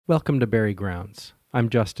Welcome to Berrygrounds. I'm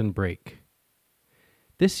Justin Brake.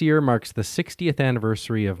 This year marks the 60th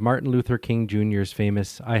anniversary of Martin Luther King Jr.'s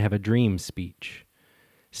famous I Have a Dream speech.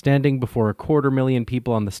 Standing before 250,000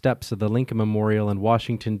 people on the steps of the Lincoln Memorial in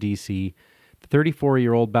Washington, D.C., the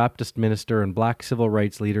 34-year-old Baptist minister and black civil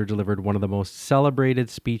rights leader delivered one of the most celebrated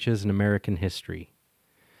speeches in American history.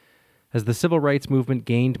 As the civil rights movement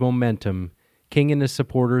gained momentum, King and his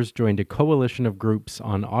supporters joined a coalition of groups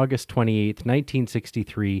on August 28,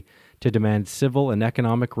 1963, to demand civil and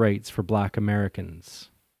economic rights for black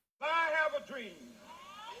Americans. I have a dream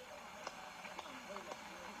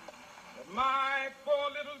that my four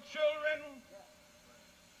little children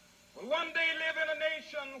will one day live in a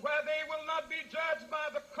nation where they will not be judged by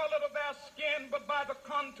the color of their skin, but by the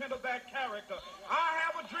content of their character. I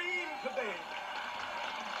have a dream today.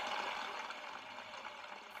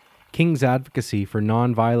 King's advocacy for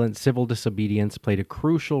nonviolent civil disobedience played a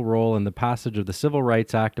crucial role in the passage of the Civil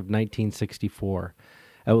Rights Act of 1964,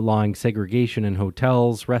 outlawing segregation in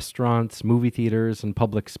hotels, restaurants, movie theaters, and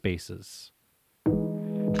public spaces.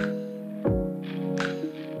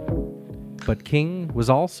 But King was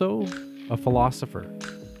also a philosopher.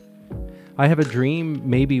 I Have a Dream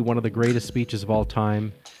may be one of the greatest speeches of all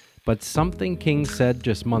time, but something King said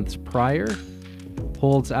just months prior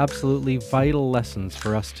holds absolutely vital lessons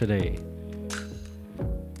for us today.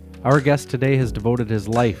 Our guest today has devoted his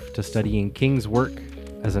life to studying King's work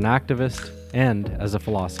as an activist and as a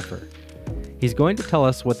philosopher. He's going to tell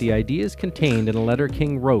us what the ideas contained in a letter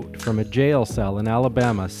King wrote from a jail cell in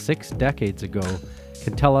Alabama 6 decades ago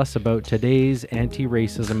can tell us about today's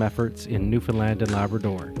anti-racism efforts in Newfoundland and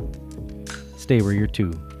Labrador. Stay where you're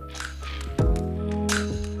to.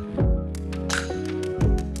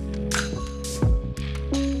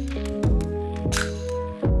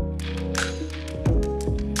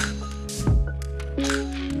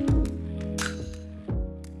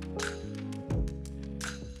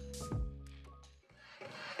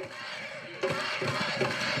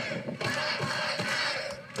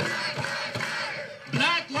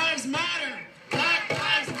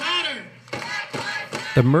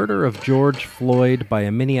 The murder of George Floyd by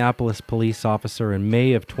a Minneapolis police officer in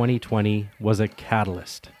May of 2020 was a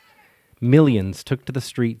catalyst. Millions took to the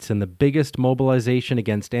streets in the biggest mobilization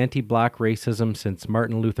against anti-black racism since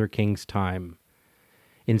Martin Luther King's time.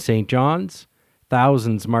 In St. John's,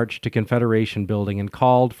 thousands marched to Confederation Building and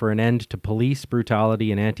called for an end to police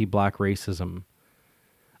brutality and anti-black racism.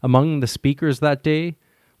 Among the speakers that day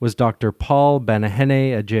was Dr.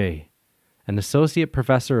 Banahene Adjei, an associate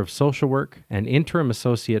professor of social work and interim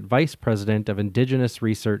associate vice president of Indigenous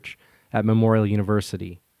research at Memorial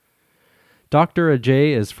University. Dr.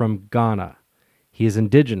 Adjei is from Ghana. He is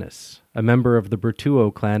Indigenous, a member of the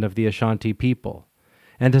Bertuo clan of the Ashanti people,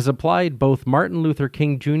 and has applied both Martin Luther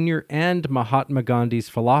King Jr. and Mahatma Gandhi's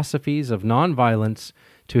philosophies of nonviolence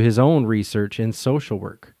to his own research in social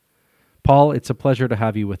work. Paul, it's a pleasure to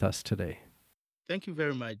have you with us today. Thank you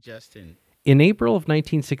very much, Justin. In April of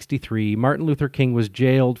 1963, Martin Luther King was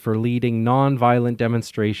jailed for leading nonviolent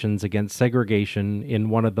demonstrations against segregation in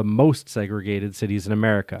one of the most segregated cities in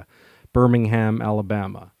America, Birmingham,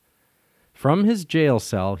 Alabama. From his jail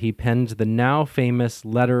cell, he penned the now famous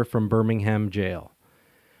letter from Birmingham Jail.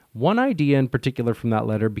 One idea in particular from that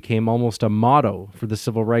letter became almost a motto for the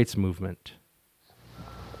civil rights movement.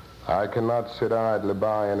 I cannot sit idly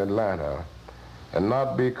by in Atlanta and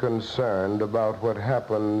not be concerned about what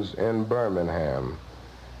happens in Birmingham.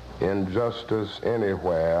 Injustice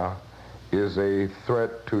anywhere is a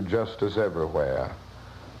threat to justice everywhere.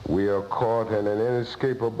 We are caught in an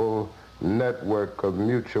inescapable network of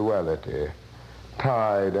mutuality,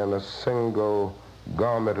 tied in a single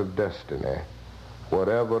garment of destiny.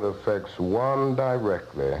 Whatever affects one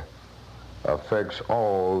directly affects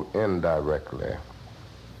all indirectly.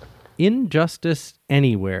 Injustice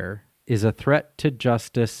anywhere is a threat to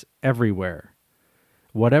justice everywhere.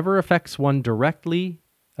 Whatever affects one directly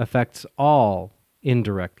affects all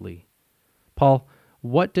indirectly. Paul,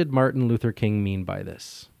 what did Martin Luther King mean by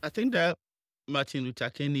this? I think that Martin Luther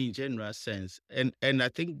King in general sense, and I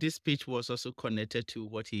think this speech was also connected to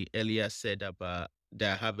what he earlier said about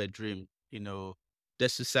that I have a dream, the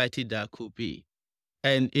society that could be.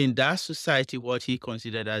 And in that society, what he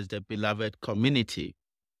considered as the beloved community,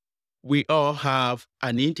 we all have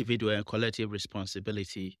an individual and collective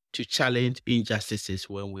responsibility to challenge injustices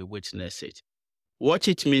when we witness it. What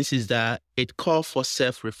it means is that it calls for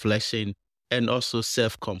self-reflection and also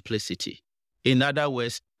self-complicity. In other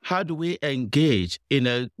words, how do we engage in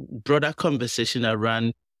a broader conversation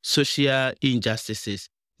around social injustices,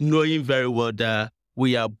 knowing very well that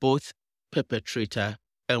we are both perpetrator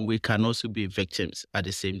and we can also be victims at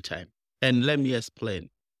the same time? And let me explain.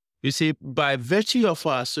 You see, by virtue of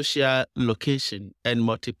our social location and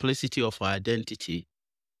multiplicity of our identity,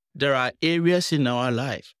 there are areas in our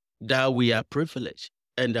life that we are privileged,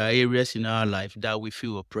 and there are areas in our life that we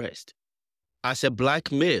feel oppressed. As a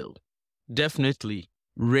Black male, definitely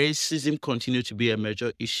racism continues to be a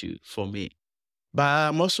major issue for me. But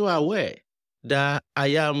I'm also aware that I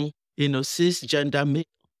am, cisgender male,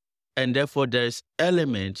 and therefore there's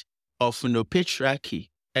element of, patriarchy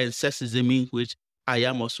and sexism in which I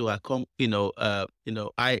am also I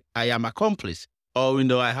am accomplice, or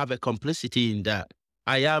I have a complicity in that.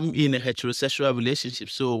 I am in a heterosexual relationship,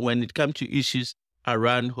 so when it comes to issues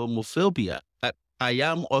around homophobia, I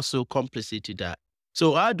am also complicit to that.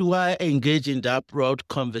 So how do I engage in that broad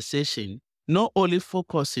conversation, not only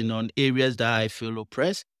focusing on areas that I feel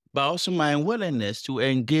oppressed, but also my willingness to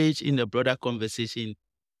engage in a broader conversation,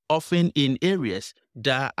 often in areas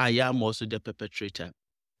that I am also the perpetrator.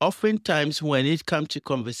 Oftentimes, when it comes to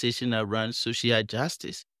conversation around social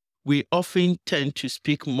justice, we often tend to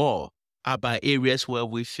speak more about areas where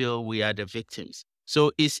we feel we are the victims.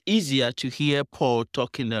 So it's easier to hear Paul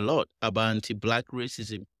talking a lot about anti-Black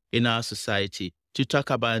racism in our society, to talk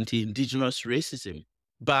about anti-Indigenous racism.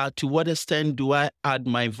 But to what extent do I add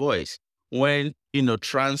my voice when,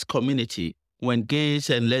 trans community, when gays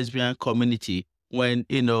and lesbian community, when,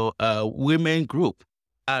 women group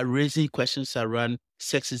are raising questions around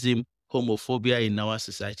sexism, homophobia in our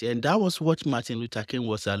society? And that was what Martin Luther King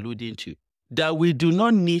was alluding to, that we do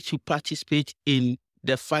not need to participate in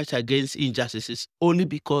the fight against injustices only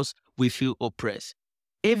because we feel oppressed.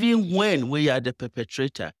 Even when we are the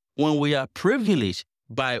perpetrator, when we are privileged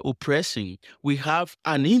by oppressing, we have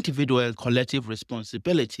an individual and collective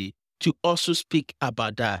responsibility to also speak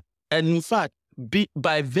about that. And in fact,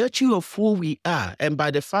 by virtue of who we are and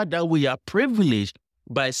by the fact that we are privileged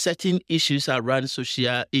by certain issues around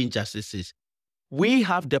social injustices, we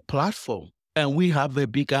have the platform and we have a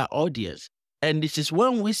bigger audience. And it is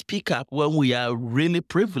when we speak up, when we are really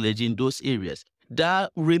privileged in those areas,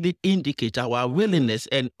 that really indicates our willingness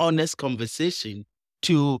and honest conversation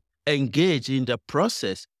to engage in the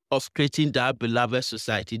process of creating that beloved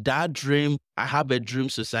society, that dream, I have a dream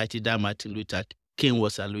society that Martin Luther King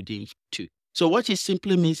was alluding to. So what it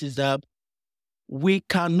simply means is that we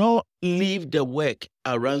cannot leave the work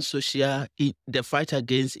around the fight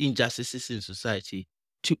against injustices in society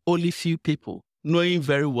to only few people, knowing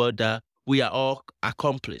very well that we are all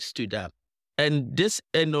accomplices to that. And this,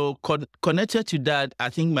 connected to that, I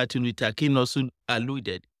think Martin Luther King also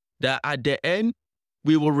alluded that at the end,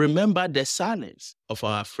 we will remember the silence of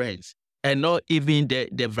our friends and not even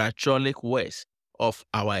the vitriolic words of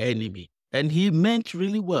our enemy. And he meant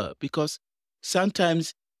really well, because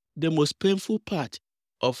sometimes the most painful part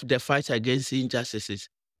of the fight against injustices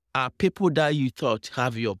are people that you thought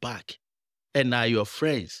have your back and are your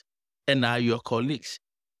friends and are your colleagues.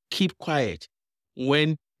 Keep quiet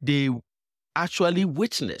when they actually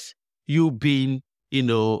witness you being,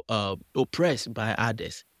 oppressed by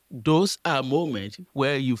others. Those are moments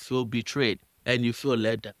where you feel betrayed and you feel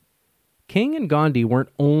let down. King and Gandhi weren't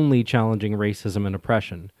only challenging racism and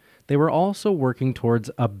oppression. They were also working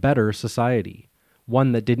towards a better society,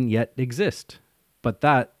 one that didn't yet exist. But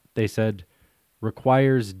that, they said,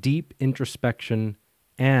 requires deep introspection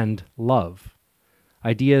and love.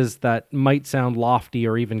 Ideas that might sound lofty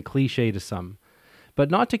or even cliche to some,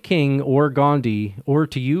 but not to King or Gandhi or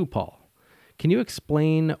to you, Paul. Can you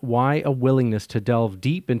explain why a willingness to delve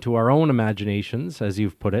deep into our own imaginations, as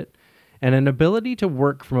you've put it, and an ability to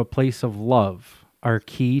work from a place of love are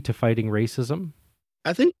key to fighting racism?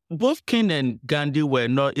 I think both King and Gandhi were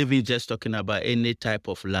not even just talking about any type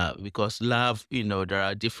of love, because love, there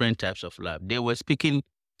are different types of love. They were speaking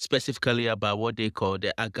specifically about what they call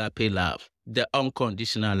the agape love, the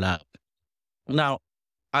unconditional love. Now,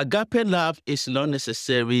 agape love is not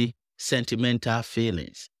necessarily sentimental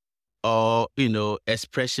feelings or,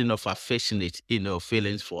 expression of affectionate,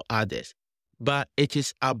 feelings for others, but it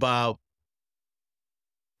is about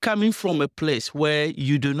coming from a place where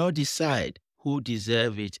you do not decide who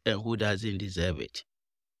deserves it and who doesn't deserve it.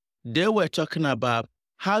 They were talking about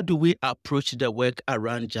how do we approach the work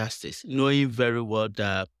around justice, knowing very well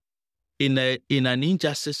that in an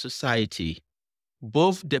injustice society,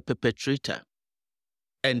 both the perpetrator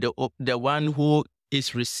and the one who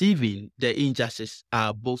is receiving the injustice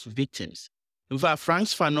are both victims. In fact,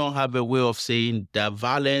 Frantz Fanon have a way of saying that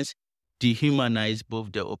violence dehumanizes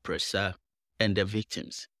both the oppressor and the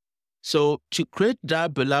victims. So to create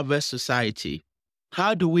that beloved society,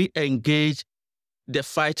 how do we engage the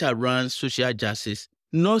fight around social justice,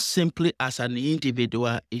 not simply as an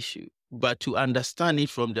individual issue, but to understand it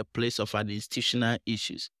from the place of an institutional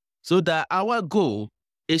issue, so that our goal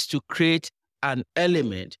is to create an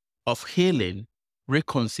element of healing,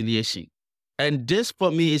 reconciliation. And this,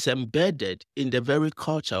 for me, is embedded in the very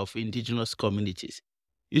culture of indigenous communities.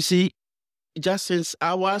 You see, just since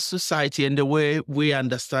our society and the way we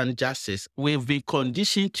understand justice, we've been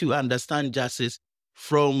conditioned to understand justice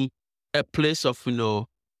from a place of,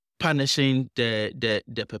 punishing the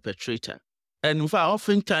perpetrator. And in fact,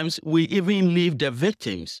 oftentimes we even leave the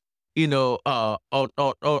victims,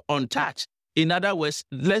 untouched. In other words,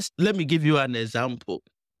 let me give you an example.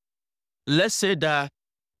 Let's say that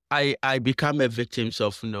I become a victim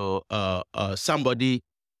of, somebody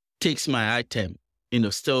takes my item,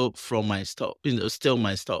 steal from my stuff, steal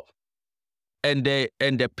my stuff, and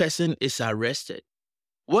the person is arrested.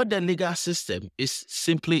 What the legal system is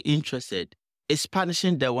simply interested is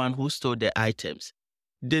punishing the one who stole the items.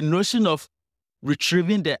 The notion of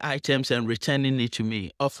retrieving the items and returning it to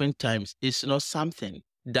me oftentimes is not something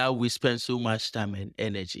that we spend so much time and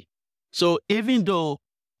energy. So even though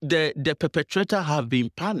the perpetrator have been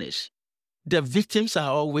punished, the victims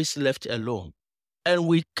are always left alone. And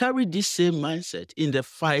we carry this same mindset in the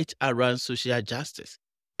fight around social justice,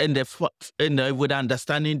 and with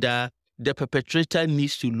understanding that the perpetrator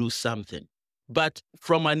needs to lose something. But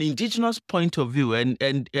from an indigenous point of view,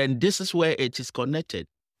 and this is where it is connected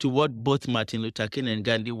to what both Martin Luther King and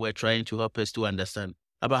Gandhi were trying to help us to understand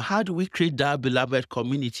about how do we create that beloved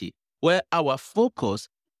community where our focus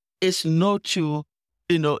is not to,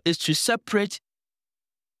 is to separate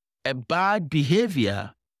a bad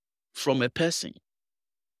behavior from a person.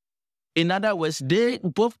 In other words,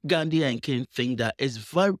 both Gandhi and King think that it's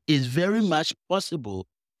very much possible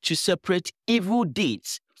to separate evil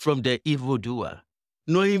deeds from the evildoer,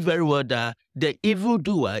 knowing very well that the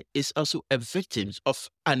evildoer is also a victim of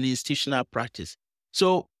an institutional practice.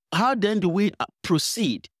 So how then do we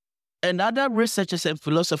proceed? And other researchers and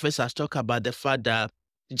philosophers have talked about the fact that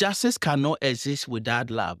justice cannot exist without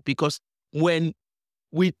love, because when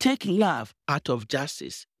we take love out of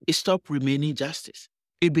justice, it stops remaining justice.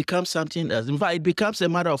 It becomes something else. In fact, it becomes a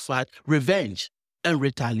matter of fact, revenge and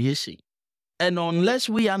retaliation. And unless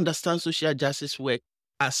we understand social justice work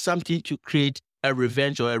as something to create a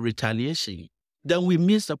revenge or a retaliation, then we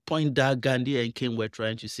miss the point that Gandhi and King were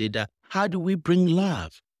trying to say, that how do we bring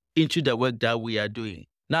love into the work that we are doing?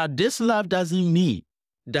 Now, this love doesn't mean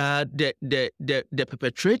that the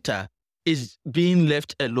perpetrator is being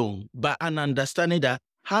left alone, but an understanding that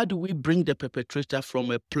how do we bring the perpetrator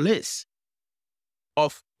from a place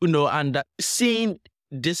of, and seeing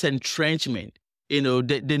this entrenchment,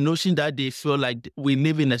 the notion that they feel like we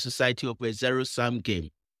live in a society of a zero-sum game.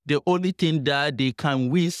 The only thing that they can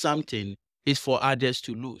win something is for others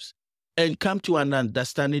to lose. And come to an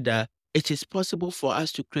understanding that it is possible for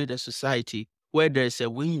us to create a society where there is a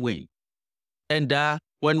win-win. And that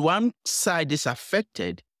when one side is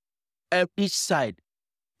affected, each side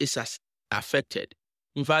is affected.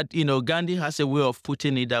 In fact, Gandhi has a way of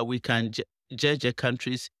putting it that we can judge a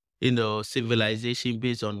country's, civilization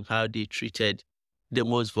based on how they treated the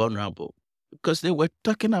most vulnerable. Because they were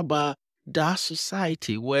talking about that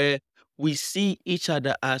society where we see each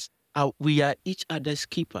other as we are each other's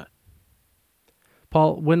keeper.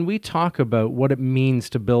 Paul, when we talk about what it means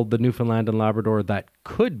to build the Newfoundland and Labrador that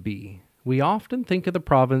could be, we often think of the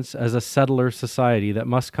province as a settler society that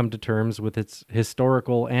must come to terms with its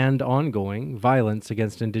historical and ongoing violence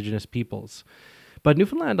against Indigenous peoples. But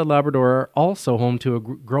Newfoundland and Labrador are also home to a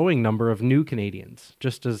growing number of new Canadians,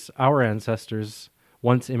 just as our ancestors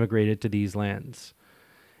once immigrated to these lands.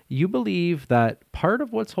 You believe that part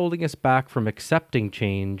of what's holding us back from accepting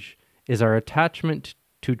change is our attachment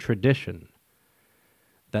to tradition.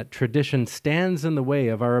 That tradition stands in the way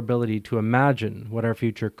of our ability to imagine what our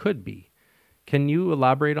future could be. Can you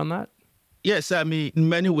elaborate on that? Yes, I mean, in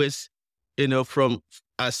many ways, from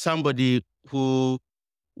as somebody who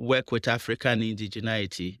work with African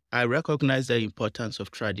indigeneity, I recognize the importance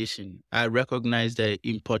of tradition. I recognize the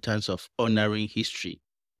importance of honoring history.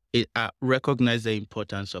 I recognize the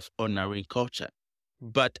importance of honoring culture.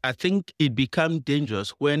 But I think it becomes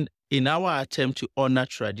dangerous when, in our attempt to honor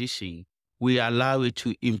tradition, we allow it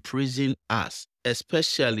to imprison us,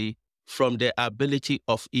 especially from the ability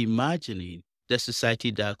of imagining the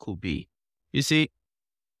society that could be. You see,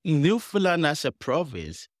 Newfoundland as a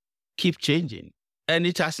province keep changing. And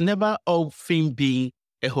it has never often been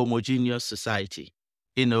a homogeneous society,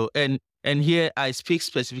 and here I speak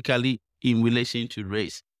specifically in relation to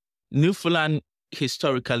race. Newfoundland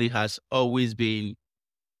historically has always been,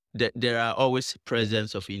 there are always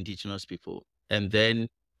presence of Indigenous people. And then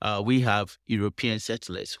we have European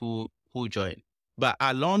settlers who join. But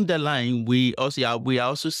along the line, we are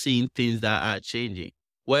also seeing things that are changing,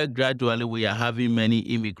 where gradually we are having many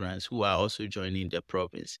immigrants who are also joining the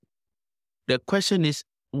province. The question is,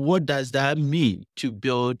 what does that mean to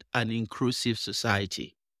build an inclusive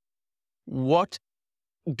society? What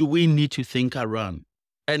do we need to think around?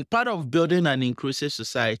 And part of building an inclusive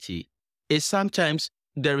society is sometimes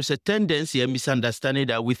there is a tendency, a misunderstanding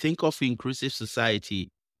that we think of inclusive society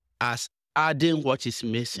as adding what is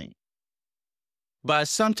missing. But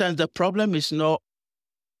sometimes the problem is not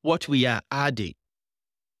what we are adding.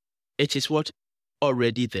 It is what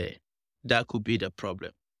already there. That could be the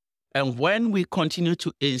problem. And when we continue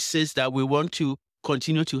to insist that we want to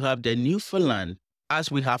continue to have the Newfoundland, as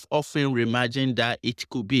we have often imagined that it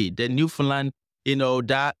could be, the Newfoundland,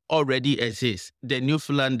 that already exists, the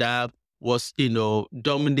Newfoundland that was,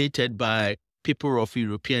 dominated by people of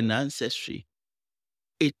European ancestry,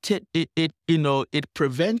 it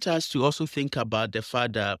prevents us to also think about the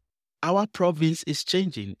fact that our province is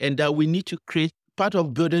changing and that we need to create part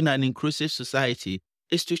of building an inclusive society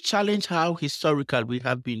is to challenge how historical we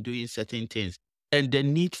have been doing certain things and the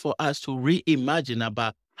need for us to reimagine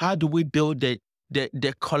about how do we build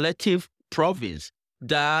the collective province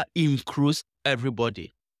that includes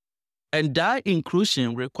everybody. And that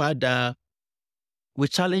inclusion requires that we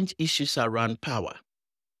challenge issues around power.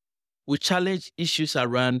 We challenge issues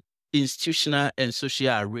around institutional and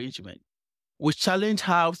social arrangement. We challenge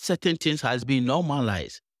how certain things has been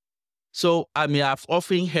normalized. So, I've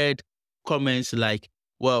often heard comments like,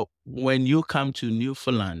 well, when you come to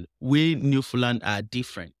Newfoundland, we Newfoundland are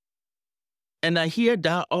different. And I hear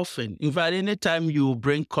that often. In fact, anytime you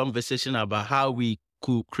bring conversation about how we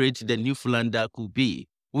could create the Newfoundland that could be,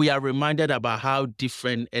 we are reminded about how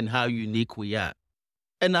different and how unique we are.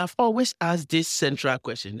 And I've always asked this central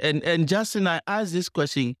question. And Justin, I asked this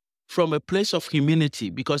question from a place of humility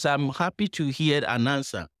because I'm happy to hear an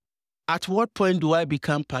answer. At what point do I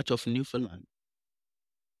become part of Newfoundland?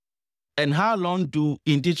 And how long do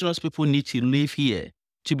indigenous people need to live here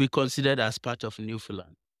to be considered as part of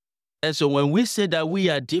Newfoundland? And so when we say that we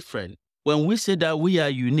are different, when we say that we are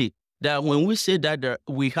unique, that when we say that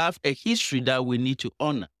we have a history that we need to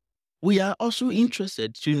honor, we are also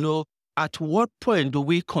interested to know at what point do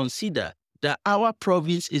we consider that our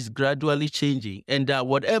province is gradually changing and that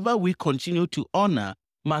whatever we continue to honor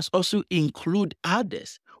must also include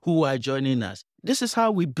others who are joining us. This is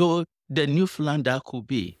how we build the Newfoundland that could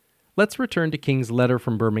be. Let's return to King's letter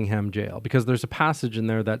from Birmingham Jail, because there's a passage in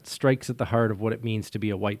there that strikes at the heart of what it means to be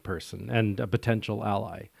a white person and a potential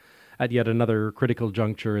ally at yet another critical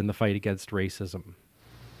juncture in the fight against racism.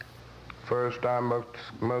 First, I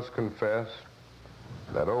must confess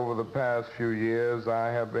that over the past few years I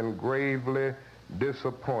have been gravely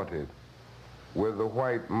disappointed with the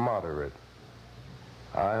white moderate.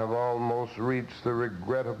 I have almost reached the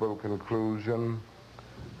regrettable conclusion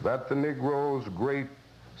that the Negro's great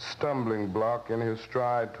stumbling block in his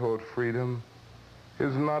stride toward freedom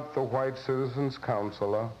is not the white citizens'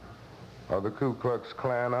 counselor or the Ku Klux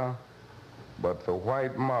Klaner, but the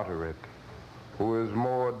white moderate who is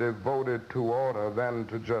more devoted to order than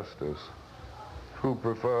to justice, who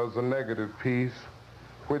prefers a negative peace,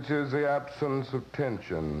 which is the absence of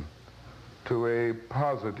tension, to a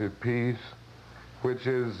positive peace, which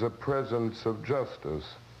is the presence of justice,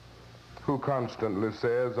 who constantly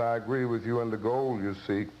says, I agree with you in the goal you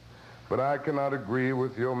seek, but I cannot agree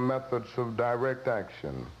with your methods of direct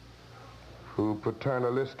action, who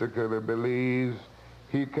paternalistically believes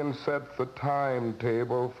he can set the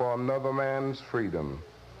timetable for another man's freedom,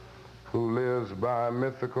 who lives by a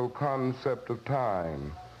mythical concept of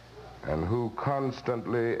time, and who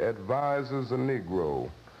constantly advises the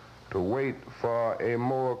Negro to wait for a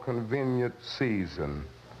more convenient season.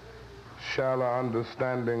 Shallow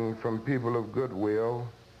understanding from people of goodwill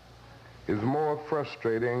is more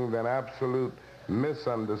frustrating than absolute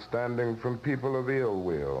misunderstanding from people of ill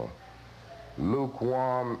will.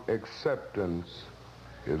 Lukewarm acceptance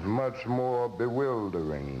is much more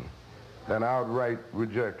bewildering than outright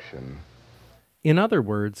rejection. In other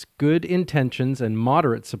words, good intentions and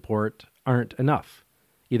moderate support aren't enough.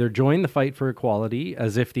 Either join the fight for equality,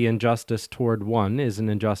 as if the injustice toward one is an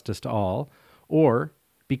injustice to all, or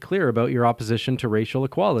be clear about your opposition to racial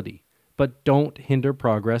equality, but don't hinder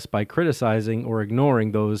progress by criticizing or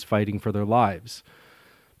ignoring those fighting for their lives.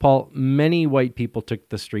 Paul, many white people took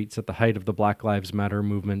the streets at the height of the Black Lives Matter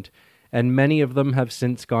movement, and many of them have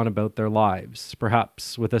since gone about their lives,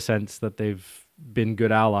 perhaps with a sense that they've been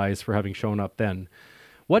good allies for having shown up then.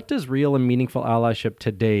 What does real and meaningful allyship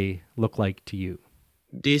today look like to you?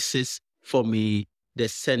 This is, for me, the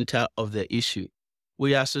center of the issue.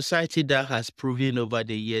 We are a society that has proven over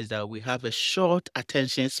the years that we have a short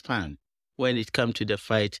attention span when it comes to the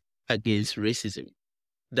fight against racism.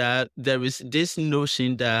 that there is this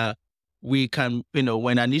notion that we can,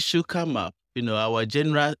 when an issue come up, our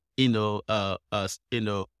general,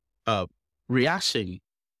 reaction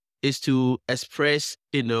is to express,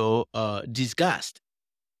 disgust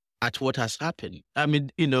at what has happened. I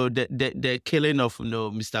mean, the killing of,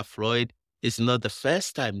 Mr. Floyd is not the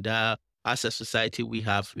first time that as a society we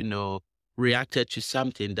have, reacted to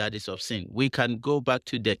something that is obscene. We can go back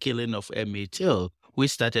to the killing of Emmett Till,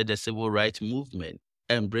 which started the civil rights movement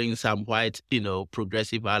and bring some white,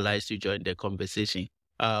 progressive allies to join the conversation.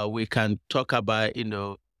 We can talk about,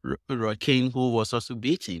 Roy King, who was also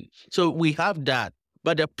beaten. So we have that.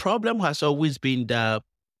 But the problem has always been that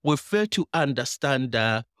we fail to understand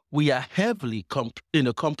that we are heavily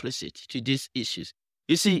complicit to these issues.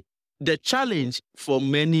 You see, the challenge for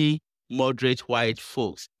many moderate white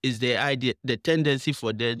folks is the tendency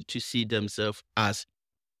for them to see themselves as,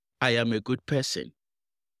 I am a good person.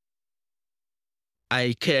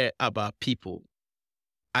 I care about people.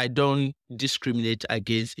 I don't discriminate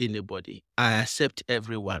against anybody. I accept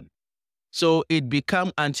everyone. So it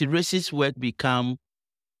become anti-racist work become,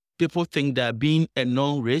 people think that being a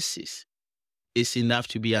non-racist is enough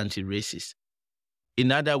to be anti-racist.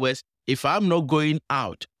 In other words, if I'm not going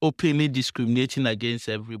out openly discriminating against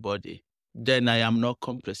everybody, then I am not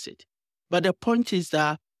complicit. But the point is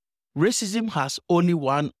that racism has only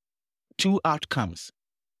two outcomes: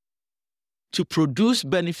 to produce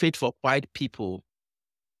benefit for white people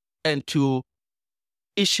and to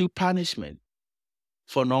issue punishment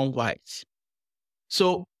for non-whites.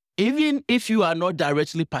 So even if you are not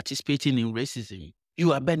directly participating in racism,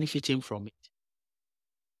 you are benefiting from it.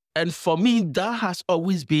 And for me, that has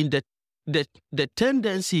always been the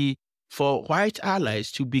tendency for white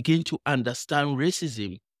allies to begin to understand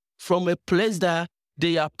racism from a place that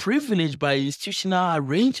they are privileged by institutional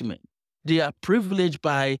arrangement. They are privileged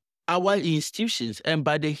by our institutions and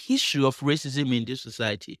by the history of racism in this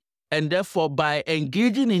society. And therefore, by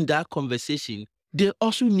engaging in that conversation, they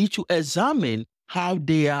also need to examine how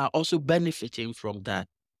they are also benefiting from that.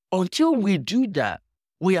 Until we do that,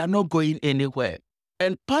 we are not going anywhere.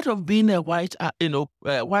 And part of being a white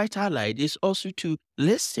ally is also to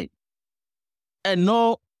listen and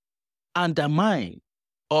not undermine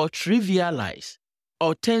or trivialize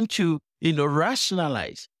or tend to,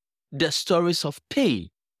 rationalize the stories of pain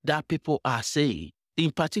that people are saying, in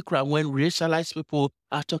particular when racialized people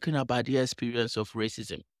are talking about the experience of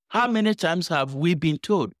racism. How many times have we been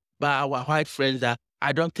told by our white friends that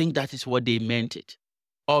I don't think that is what they meant it?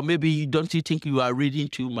 Or maybe don't you think you are reading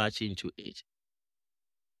too much into it?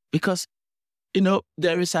 Because,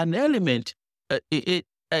 there is an element, there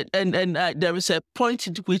is a point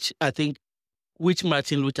at which I think, which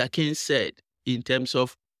Martin Luther King said in terms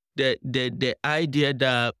of the idea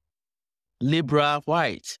that liberal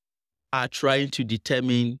whites are trying to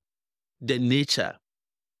determine the nature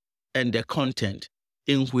and the content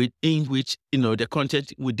in which the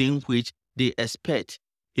content within which they expect,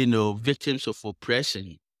 victims of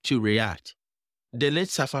oppression to react. The late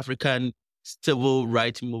South African civil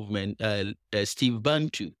rights movement, Steve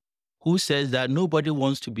Bantu, who says that nobody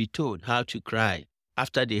wants to be told how to cry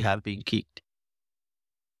after they have been kicked.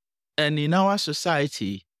 And in our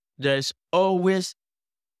society, there's always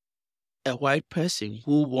a white person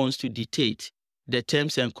who wants to dictate the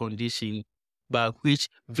terms and conditions by which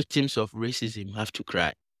victims of racism have to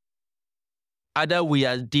cry. Either we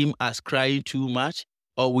are deemed as crying too much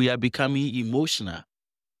or we are becoming emotional.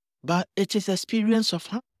 But it is experience of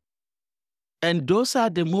harm. And those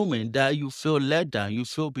are the moments that you feel let down, you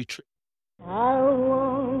feel betrayed. I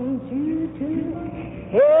want you to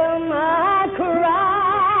hear my cry.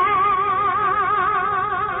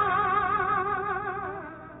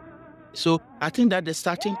 So I think that the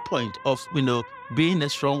starting point of, being a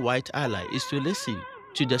strong white ally is to listen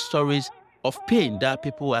to the stories of pain that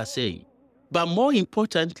people are saying. But more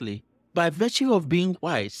importantly, by virtue of being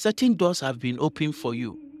white, certain doors have been opened for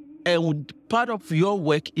you. And part of your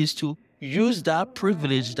work is to use that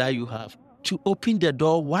privilege that you have to open the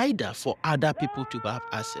door wider for other people to have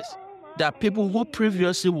access. That people who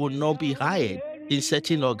previously would not be hired in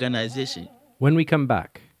certain organizations. When we come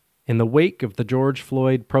back, in the wake of the George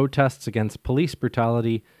Floyd protests against police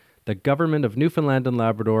brutality, the government of Newfoundland and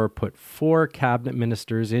Labrador put 4 cabinet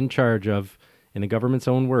ministers in charge of, in the government's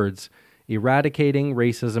own words, eradicating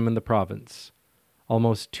racism in the province.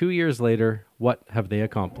 Almost 2 years later, what have they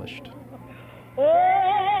accomplished?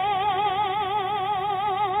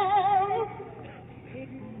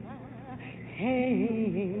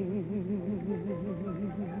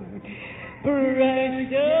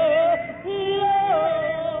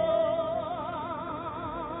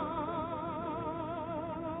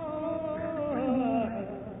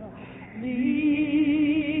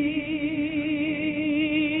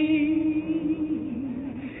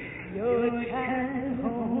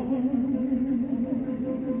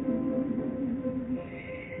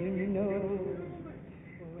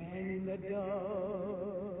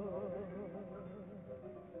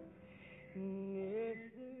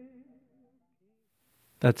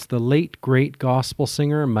 That's the late great gospel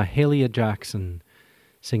singer Mahalia Jackson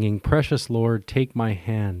singing Precious Lord, Take My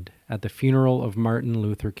Hand at the funeral of Martin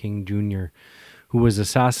Luther King Jr., who was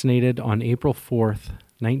assassinated on April 4th,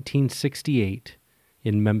 1968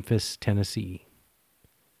 in Memphis, Tennessee.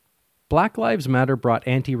 Black Lives Matter brought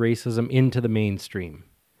anti-racism into the mainstream.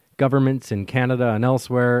 Governments in Canada and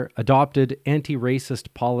elsewhere adopted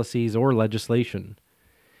anti-racist policies or legislation.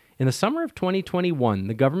 In the summer of 2021,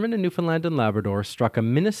 the government in Newfoundland and Labrador struck a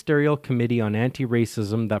ministerial committee on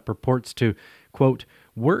anti-racism that purports to, quote,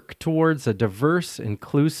 work towards a diverse,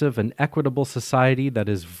 inclusive, and equitable society that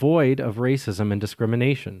is void of racism and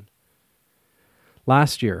discrimination.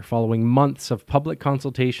 Last year, following months of public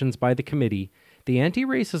consultations by the committee, the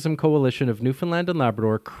Anti-Racism Coalition of Newfoundland and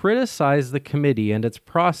Labrador criticized the committee and its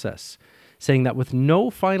process, saying that with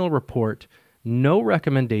no final report, no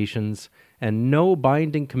recommendations, and no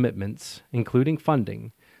binding commitments, including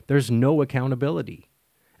funding, there's no accountability.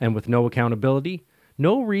 And with no accountability,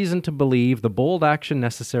 no reason to believe the bold action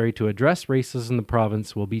necessary to address racism in the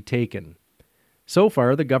province will be taken. So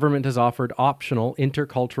far, the government has offered optional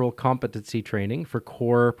intercultural competency training for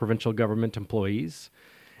core provincial government employees,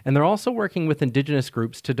 and they're also working with Indigenous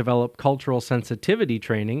groups to develop cultural sensitivity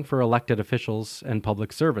training for elected officials and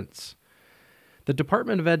public servants. The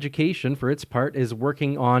Department of Education, for its part, is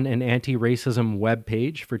working on an anti-racism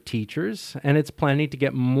webpage for teachers, and it's planning to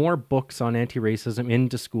get more books on anti-racism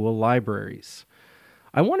into school libraries.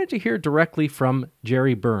 I wanted to hear directly from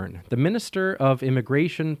Jerry Byrne, the Minister of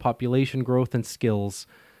Immigration, Population Growth and Skills,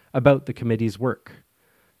 about the committee's work.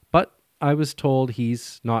 But I was told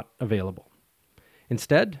he's not available.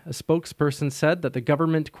 Instead, a spokesperson said that the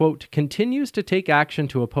government, quote, continues to take action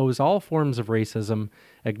to oppose all forms of racism,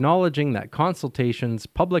 acknowledging that consultations,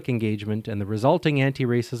 public engagement, and the resulting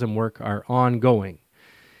anti-racism work are ongoing.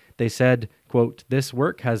 They said, quote, this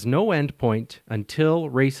work has no end point until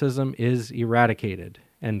racism is eradicated,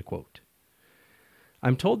 end quote.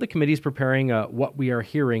 I'm told the committee is preparing a What We Are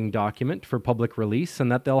Hearing document for public release and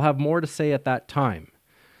that they'll have more to say at that time.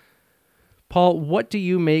 Paul, what do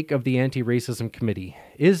you make of the Anti-Racism Committee?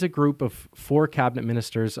 Is a group of 4 cabinet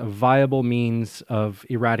ministers a viable means of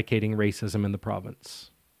eradicating racism in the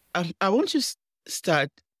province? I want to start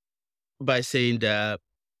by saying that,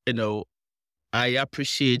 I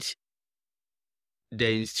appreciate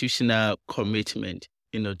the institutional commitment,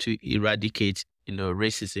 to eradicate,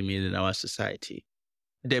 racism in our society.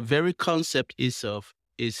 The very concept itself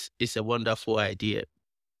is a wonderful idea.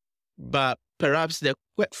 But perhaps the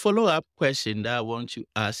follow-up question that I want to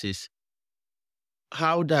ask is,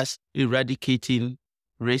 how does eradicating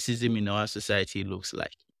racism in our society looks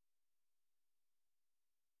like?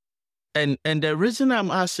 And the reason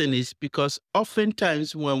I'm asking is because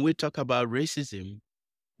oftentimes when we talk about racism,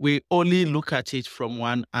 we only look at it from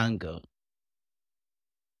one angle.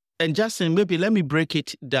 And Justin, maybe let me break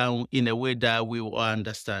it down in a way that we will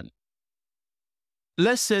understand.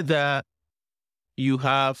 Let's say that you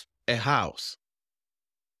have a house,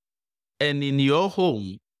 and in your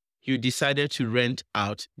home, you decided to rent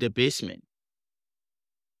out the basement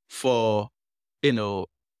for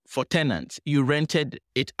tenants. You rented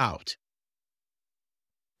it out.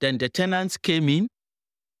 Then the tenants came in,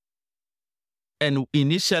 and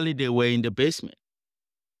initially they were in the basement.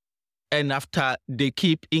 And after they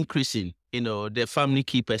keep increasing, the family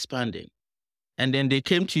keep expanding. And then they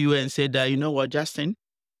came to you and said that, you know what, Justin,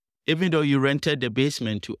 even though you rented the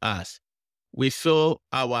basement to us, we feel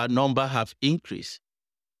our number have increased.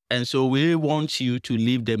 And so we want you to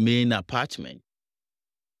leave the main apartment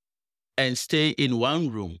and stay in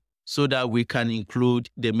one room so that we can include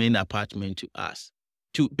the main apartment to us,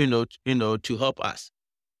 to help us.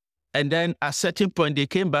 And then at a certain point, they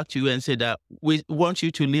came back to you and said that we want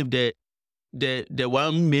you to leave the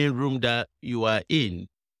one main room that you are in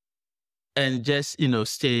and just,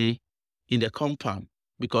 stay in the compound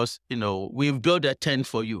because, we've built a tent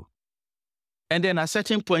for you. And then at a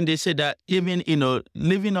certain point, they said that even,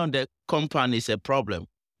 living on the compound is a problem.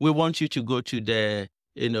 We want you to go to the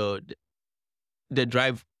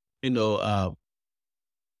drive,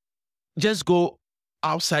 just go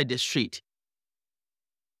outside the street.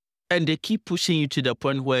 And they keep pushing you to the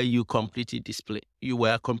point where you were completely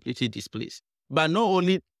displaced. But not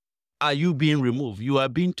only are you being removed, you are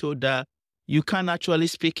being told that you can't actually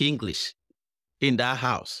speak English in that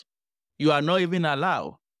house. You are not even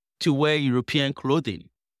allowed to wear European clothing.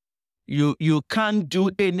 You can't do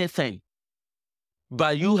anything.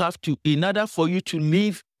 But you have to, in order for you to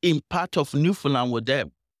live in part of Newfoundland with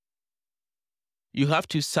them, you have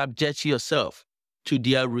to subject yourself to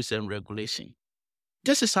their rules and regulations.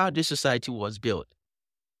 This is how this society was built.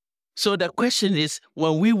 So the question is,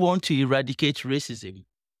 when we want to eradicate racism,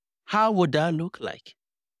 how would that look like?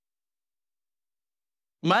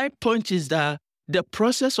 My point is that the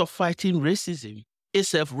process of fighting racism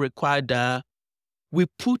itself required that we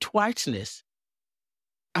put whiteness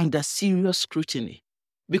under serious scrutiny,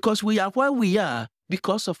 because we are where we are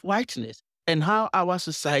because of whiteness and how our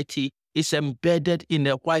society is embedded in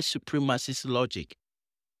a white supremacist logic.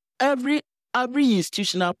 Every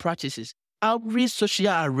institutional practices, every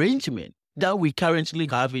social arrangement that we currently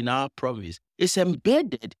have in our province is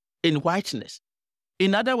embedded in whiteness.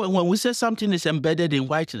 In other words, when we say something is embedded in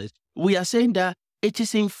whiteness, we are saying that it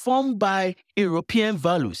is informed by European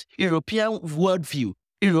values, European worldview,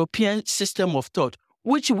 European system of thought,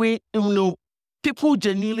 which people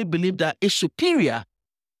genuinely believe that is superior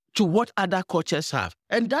to what other cultures have.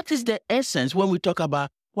 And that is the essence when we talk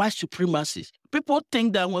about white supremacy. People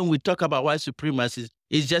think that when we talk about white supremacy,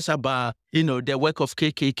 it's just about, the work of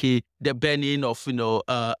KKK, the burning of,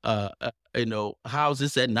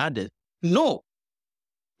 houses and others. No.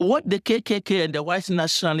 What the KKK and the white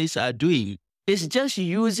nationalists are doing is just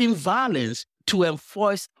using violence to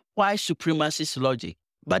enforce white supremacist logic.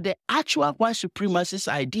 But the actual white supremacist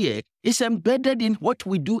idea is embedded in what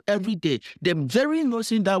we do every day. The very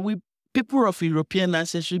notion that people of European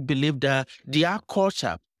ancestry believe that their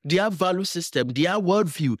culture, their value system, their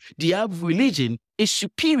worldview, their religion is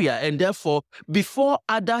superior, and therefore, before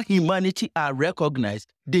other humanity are recognized,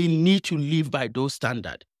 they need to live by those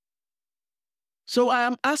standards. So I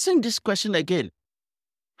am asking this question again.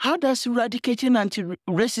 How does eradicating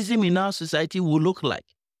anti-racism in our society will look like?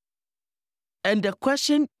 And the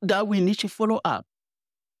question that we need to follow up,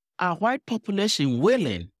 are white population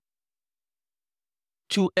willing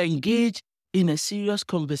to engage in a serious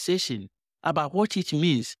conversation about what it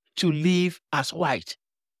means to live as white?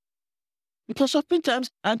 Because oftentimes,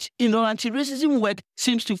 anti-racism work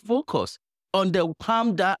seems to focus on the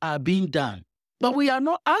harm that are being done. But we are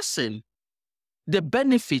not asking the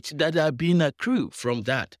benefits that are being accrued from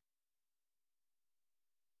that.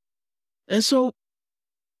 And so,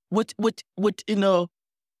 I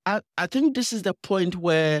think this is the point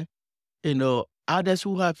where, others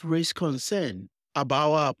who have raised concern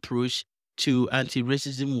about our approach to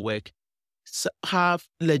anti-racism work have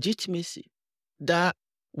legitimacy. That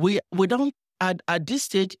we don't, at this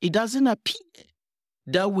stage, it doesn't appear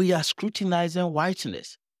that we are scrutinizing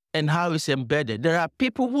whiteness and how it's embedded. There are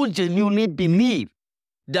people who genuinely believe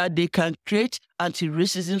that they can create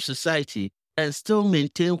anti-racism society and still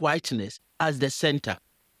maintain whiteness as the center.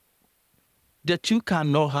 The two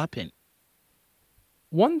cannot happen.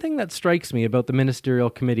 One thing that strikes me about the Ministerial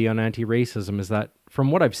Committee on Anti-Racism is that,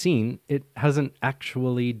 from what I've seen, it hasn't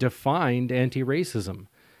actually defined anti-racism.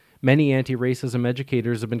 Many anti-racism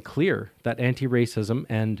educators have been clear that anti-racism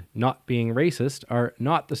and not being racist are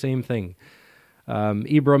not the same thing.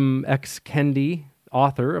 Ibram X. Kendi,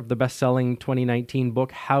 author of the best-selling 2019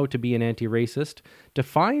 book, How to Be an Anti-Racist,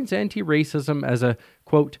 defines anti-racism as a,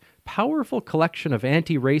 quote, powerful collection of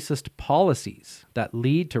anti-racist policies that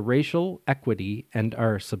lead to racial equity and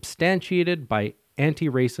are substantiated by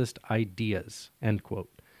anti-racist ideas, end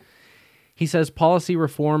quote. He says policy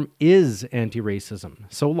reform is anti-racism,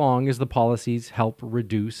 so long as the policies help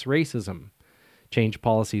reduce racism. Change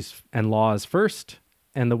policies and laws first,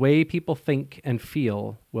 and the way people think and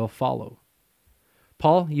feel will follow.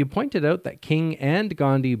 Paul, you pointed out that King and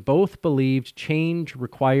Gandhi both believed change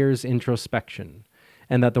requires introspection,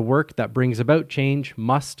 and that the work that brings about change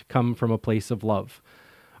must come from a place of love.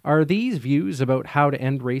 Are these views about how to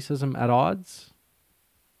end racism at odds?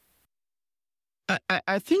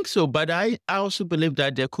 I think so, but I also believe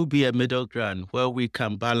that there could be a middle ground where we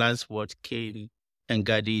can balance what King and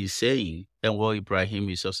Gandhi is saying and what Ibrahim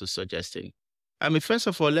is also suggesting. First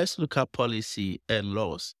of all, let's look at policy and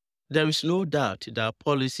laws. There is no doubt that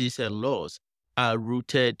policies and laws are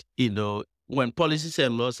rooted, when policies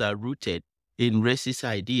and laws are rooted in racist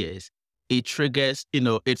ideas, it triggers,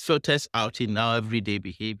 it filters out in our everyday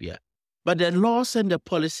behavior. But the laws and the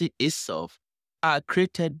policy itself are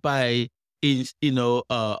created by,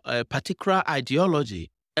 a particular ideology,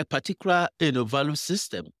 a particular, value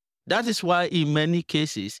system. That is why in many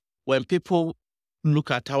cases, when people look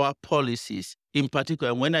at our policies, in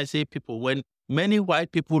particular, when I say people, when many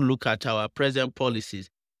white people look at our present policies,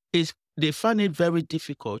 they find it very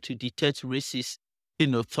difficult to detect racist,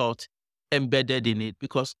 thought embedded in it,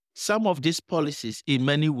 because some of these policies in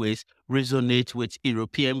many ways resonate with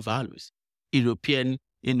European values, European,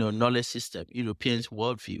 knowledge system, European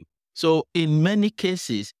worldview. So in many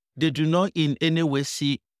cases, they do not in any way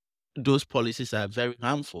see those policies are very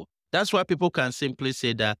harmful. That's why people can simply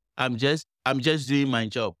say that I'm just doing my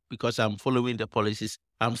job because I'm following the policies,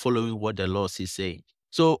 I'm following what the law is saying.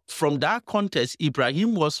 So from that context,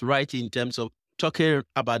 Ibrahim was right in terms of talking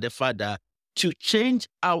about the fact that to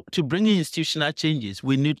bring in institutional changes,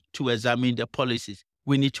 we need to examine the policies.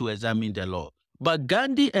 We need to examine the law. But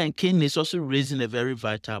Gandhi and King is also raising a very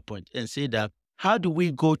vital point and say that how do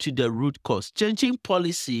we go to the root cause? Changing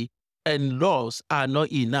policy and laws are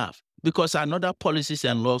not enough because another policies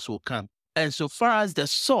and laws will come. And so far as the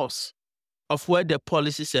source of where the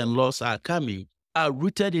policies and laws are coming are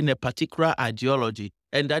rooted in a particular ideology,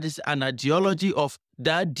 and that is an ideology of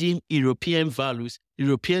that deemed European values,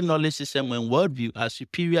 European knowledge system and worldview as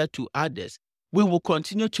superior to others, we will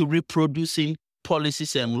continue to reproducing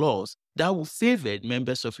policies and laws that will favor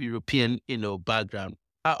members of European, background.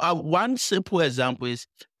 One simple example is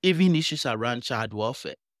even issues around child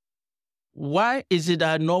welfare. Why is it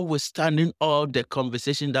that notwithstanding all the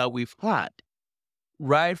conversation that we've had,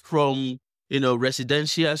 right from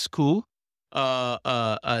residential school,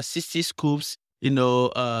 60 schools,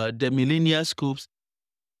 the millennial schools,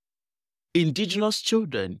 indigenous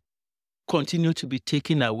children continue to be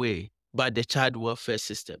taken away by the child welfare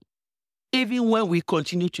system. Even when we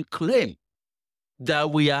continue to claim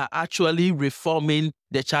that we are actually reforming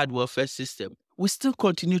the child welfare system, we still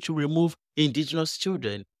continue to remove indigenous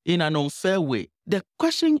children in an unfair way. The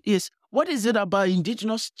question is, what is it about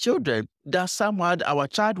indigenous children that somehow our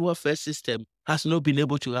child welfare system has not been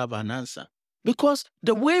able to have an answer? Because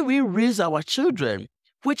the way we raise our children,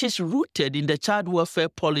 which is rooted in the child welfare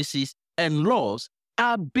policies and laws,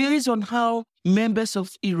 are based on how members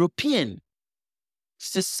of European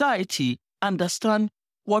society understand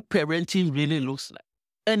what parenting really looks like.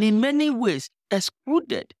 And in many ways,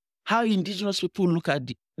 excluded how indigenous people look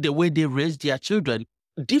at the way they raise their children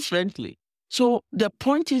differently. So the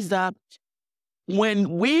point is that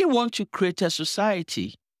when we want to create a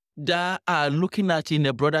society that are looking at in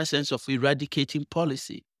a broader sense of eradicating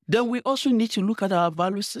policy, then we also need to look at our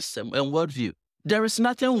value system and worldview. There is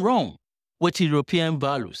nothing wrong with European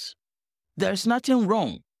values. There is nothing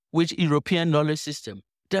wrong with European knowledge system.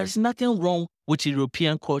 There is nothing wrong with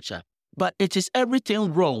European culture. But it is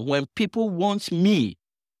everything wrong when people want me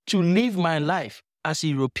to live my life as a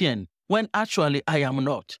European when actually I am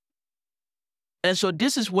not. And so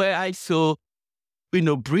this is where I feel,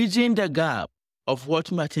 bridging the gap of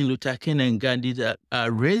what Martin Luther King and Gandhi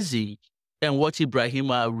are raising and what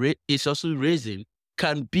Ibrahim is also raising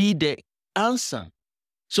can be the answer.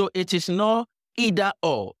 So it is not either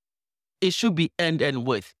or. It should be end and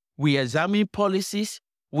with. We examine policies,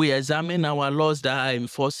 we examine our laws that are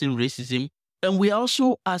enforcing racism, and we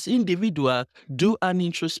also, as individuals, do an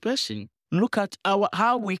introspection. Look at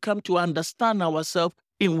how we come to understand ourselves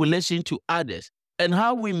in relation to others, and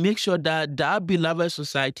how we make sure that that beloved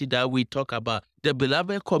society that we talk about, the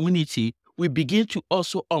beloved community, we begin to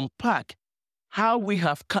also unpack how we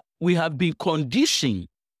have been conditioned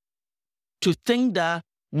to think that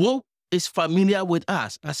what is familiar with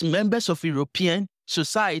us as members of European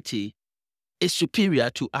society is superior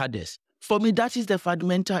to others. For me, that is the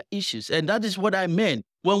fundamental issues. And that is what I meant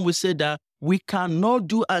when we said that we cannot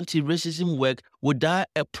do anti-racism work without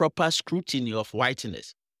a proper scrutiny of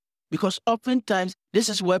whiteness. Because oftentimes, this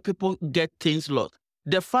is where people get things lost.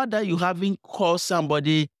 The fact that you haven't called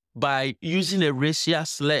somebody by using a racial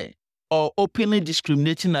slur or openly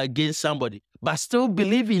discriminating against somebody, but still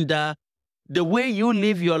believing that the way you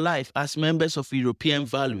live your life as members of European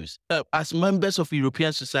values, as members of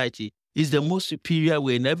European society, is the most superior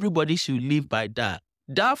way, and everybody should live by that.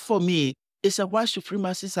 That, for me, is a white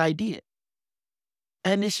supremacist idea.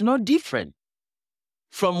 And it's not different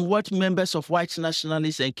from what members of white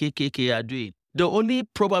nationalists and KKK are doing. The only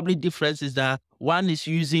probably difference is that one is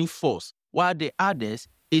using force, while the others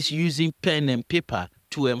is using pen and paper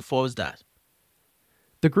to enforce that.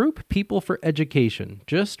 The group People for Education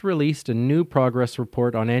just released a new progress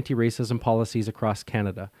report on anti-racism policies across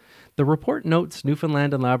Canada. The report notes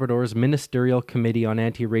Newfoundland and Labrador's Ministerial Committee on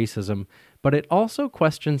Anti-Racism, but it also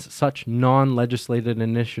questions such non-legislated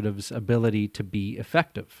initiatives' ability to be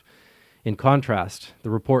effective. In contrast,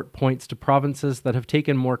 the report points to provinces that have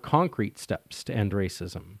taken more concrete steps to end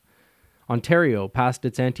racism. Ontario passed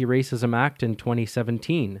its Anti-Racism Act in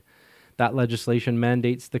 2017. That legislation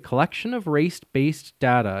mandates the collection of race-based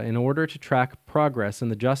data in order to track progress in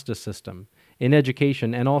the justice system, in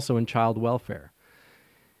education, and also in child welfare.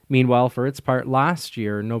 Meanwhile, for its part, last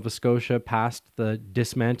year, Nova Scotia passed the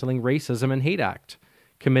Dismantling Racism and Hate Act,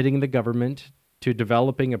 committing the government to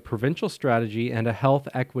developing a provincial strategy and a health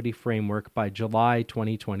equity framework by July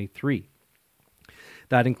 2023.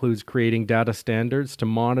 That includes creating data standards to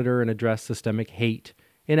monitor and address systemic hate,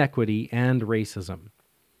 inequity, and racism.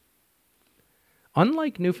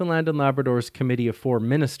 Unlike Newfoundland and Labrador's Committee of 4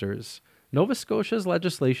 Ministers, Nova Scotia's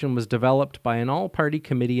legislation was developed by an all-party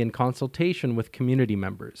committee in consultation with community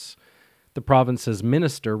members. The province's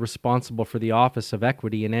minister responsible for the Office of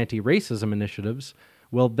Equity and Anti-Racism Initiatives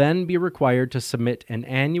will then be required to submit an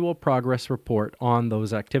annual progress report on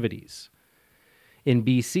those activities. In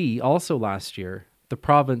BC, also last year, the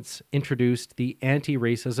province introduced the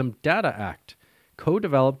Anti-Racism Data Act,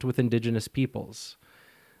 co-developed with Indigenous peoples.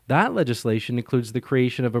 That legislation includes the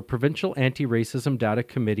creation of a provincial anti-racism data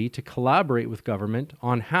committee to collaborate with government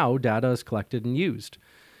on how data is collected and used.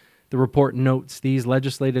 The report notes these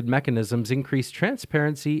legislated mechanisms increase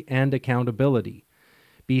transparency and accountability.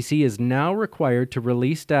 BC is now required to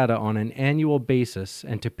release data on an annual basis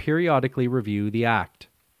and to periodically review the Act.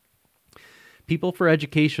 People for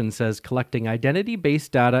Education says collecting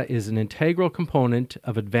identity-based data is an integral component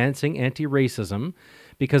of advancing anti-racism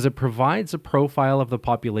because it provides a profile of the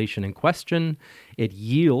population in question, it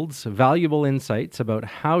yields valuable insights about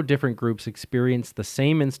how different groups experience the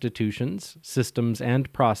same institutions, systems,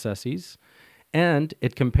 and processes, and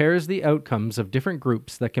it compares the outcomes of different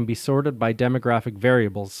groups that can be sorted by demographic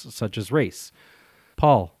variables such as race.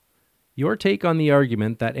 Paul, your take on the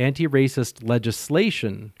argument that anti-racist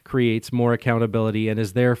legislation creates more accountability and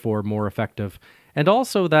is therefore more effective, and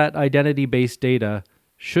also that identity-based data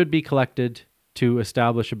should be collected to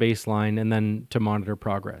establish a baseline and then to monitor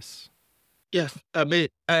progress. Yes, I mean,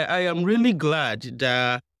 I am really glad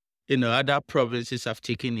that, other provinces have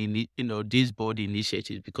taken, these bold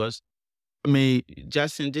initiatives because,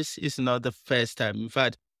 Justin, this is not the first time. In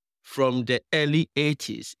fact, from the early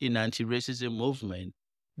 80s in anti-racism movement,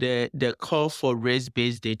 the call for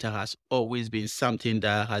race-based data has always been something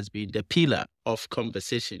that has been the pillar of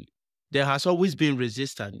conversation. There has always been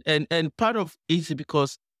resistance. And part of it is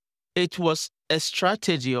because it was a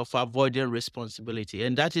strategy of avoiding responsibility.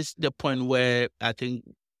 And that is the point where I think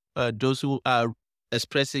those who are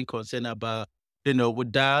expressing concern about,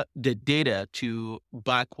 without the data to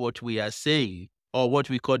back what we are saying or what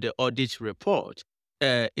we call the audit report,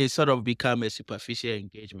 it sort of become a superficial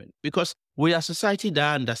engagement because we are a society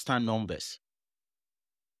that understand numbers.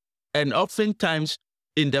 And oftentimes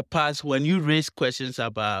in the past, when you raise questions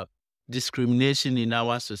about discrimination in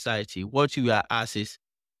our society, what you are asked is,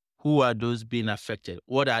 who are those being affected?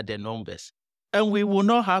 What are the numbers? And we will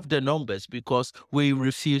not have the numbers because we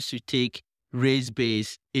refuse to take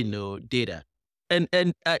race-based, data. And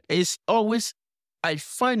it's always, I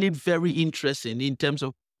find it very interesting in terms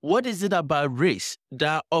of what is it about race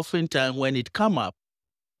that oftentimes when it come up,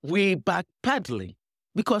 we backpedaling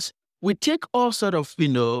because we take all sort of,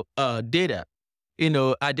 data,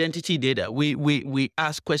 identity data. We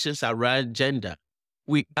ask questions around gender.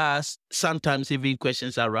 We ask sometimes even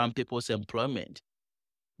questions around people's employment.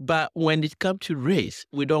 But when it comes to race,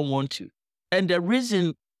 we don't want to. And the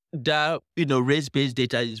reason that, race-based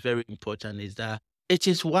data is very important is that it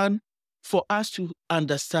is one for us to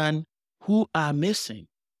understand who are missing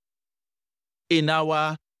in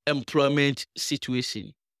our employment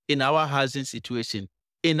situation, in our housing situation,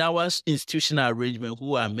 in our institutional arrangement,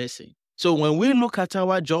 who are missing. So when we look at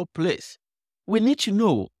our job place, we need to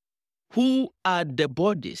know who are the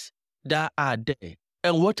bodies that are there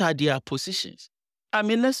and what are their positions.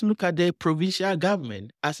 Let's look at the provincial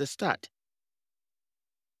government as a start.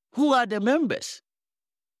 Who are the members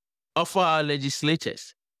of our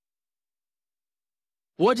legislators?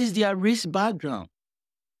 What is their race background?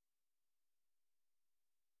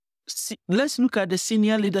 Let's look at the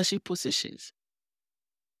senior leadership positions.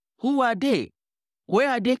 Who are they? Where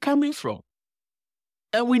are they coming from?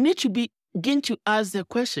 And we need to begin to ask the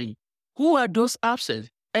question, who are those absent?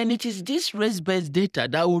 And it is this race-based data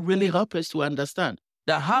that will really help us to understand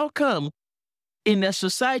that how come in a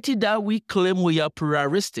society that we claim we are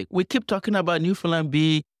pluralistic, we keep talking about Newfoundland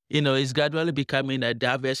is gradually becoming a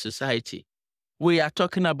diverse society. We are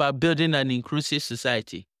talking about building an inclusive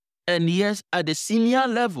society. And yes, at the senior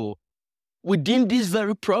level, within this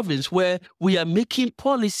very province where we are making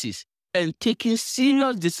policies and taking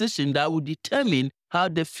serious decisions that will determine how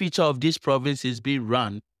the future of this province is being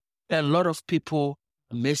run, a lot of people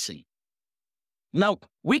are missing. Now,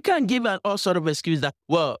 we can give all sort of excuse that,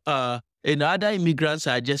 other immigrants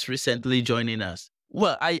are just recently joining us.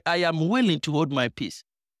 Well, I am willing to hold my peace.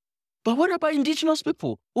 But what about indigenous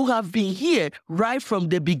people who have been here right from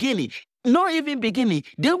the beginning? Not even beginning.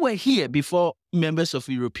 They were here before members of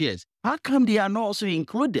Europeans. How come they are not also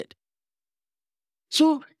included?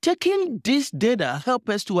 So taking this data help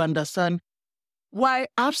us to understand why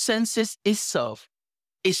absences itself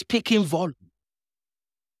is speaking volume.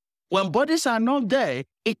 When bodies are not there,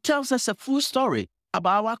 it tells us a full story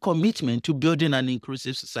about our commitment to building an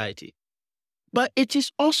inclusive society. But it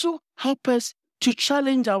is also help us to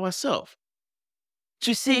challenge ourselves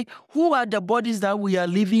to see who are the bodies that we are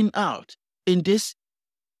leaving out in this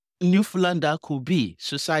Newfoundland that could be,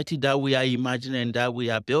 society that we are imagining, that we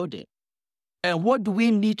are building. And what do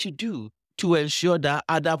we need to do to ensure that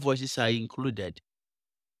other voices are included?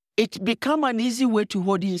 It becomes an easy way to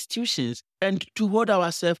hold institutions and to hold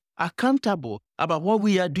ourselves accountable about what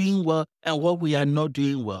we are doing well and what we are not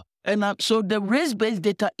doing well. And so the race-based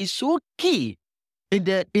data is so key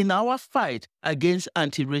in our fight against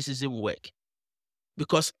anti-racism work.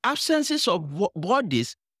 Because absences of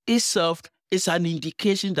bodies itself is an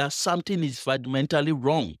indication that something is fundamentally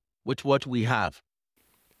wrong with what we have.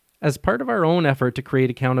 As part of our own effort to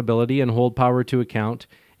create accountability and hold power to account,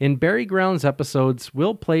 in Berrygrounds episodes,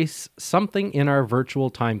 we'll place something in our virtual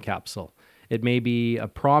time capsule. It may be a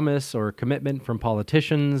promise or a commitment from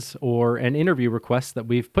politicians or an interview request that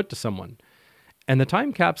we've put to someone. And the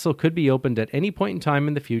time capsule could be opened at any point in time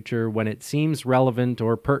in the future when it seems relevant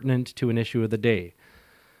or pertinent to an issue of the day.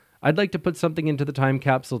 I'd like to put something into the time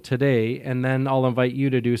capsule today, and then I'll invite you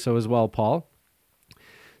to do so as well, Paul.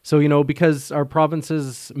 So, because our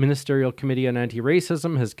province's Ministerial Committee on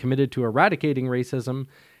Anti-Racism has committed to eradicating racism,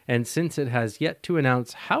 and since it has yet to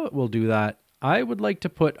announce how it will do that, I would like to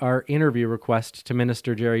put our interview request to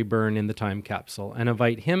Minister Jerry Byrne in the time capsule and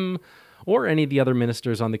invite him or any of the other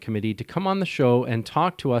ministers on the committee to come on the show and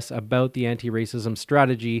talk to us about the anti-racism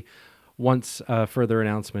strategy once a further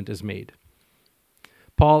announcement is made.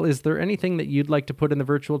 Paul, is there anything that you'd like to put in the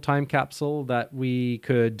virtual time capsule that we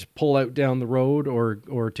could pull out down the road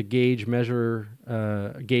or to gauge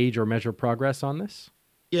or measure progress on this?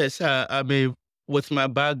 Yes, with my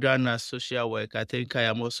background as social work, I think I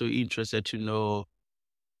am also interested to know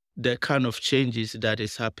the kind of changes that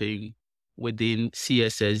is happening within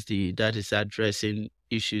CSSD that is addressing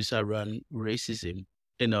issues around racism,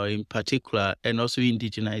 in particular, and also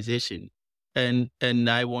indigenization. And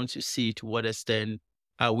I want to see to what extent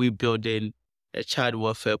are we building a child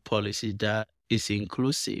welfare policy that is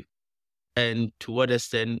inclusive, and to what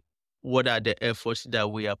extent, what are the efforts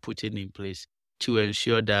that we are putting in place to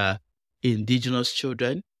ensure that Indigenous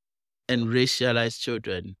children and racialized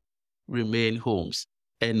children remain homes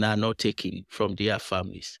and are not taken from their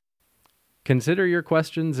families. Consider your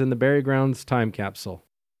questions in the Berrygrounds time capsule.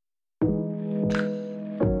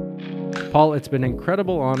 Paul, it's been an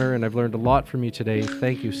incredible honor, and I've learned a lot from you today.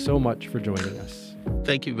 Thank you so much for joining us.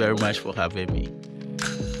 Thank you very much for having me.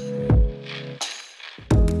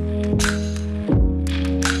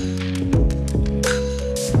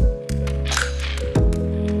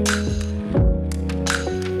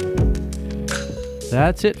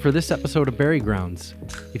 That's it for this episode of Berrygrounds.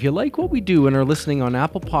 If you like what we do and are listening on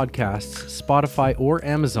Apple Podcasts, Spotify, or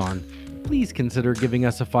Amazon, please consider giving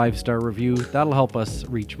us a 5-star review. That'll help us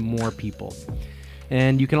reach more people.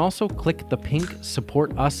 And you can also click the pink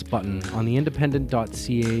Support Us button on the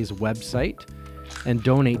independent.ca's website and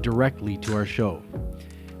donate directly to our show.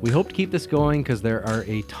 We hope to keep this going because there are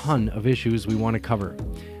a ton of issues we want to cover.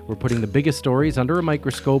 We're putting the biggest stories under a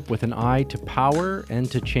microscope with an eye to power and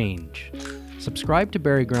to change. Subscribe to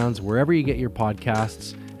Berrygrounds wherever you get your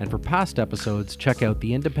podcasts, and for past episodes, check out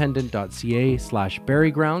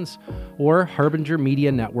theindependent.ca/berrygrounds or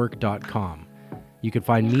harbingermedianetwork.com. You can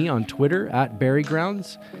find me on Twitter at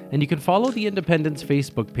Berrygrounds, and you can follow The Independent's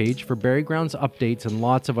Facebook page for Berrygrounds updates and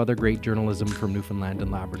lots of other great journalism from Newfoundland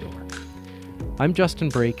and Labrador. I'm Justin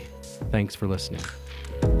Brake. Thanks for listening.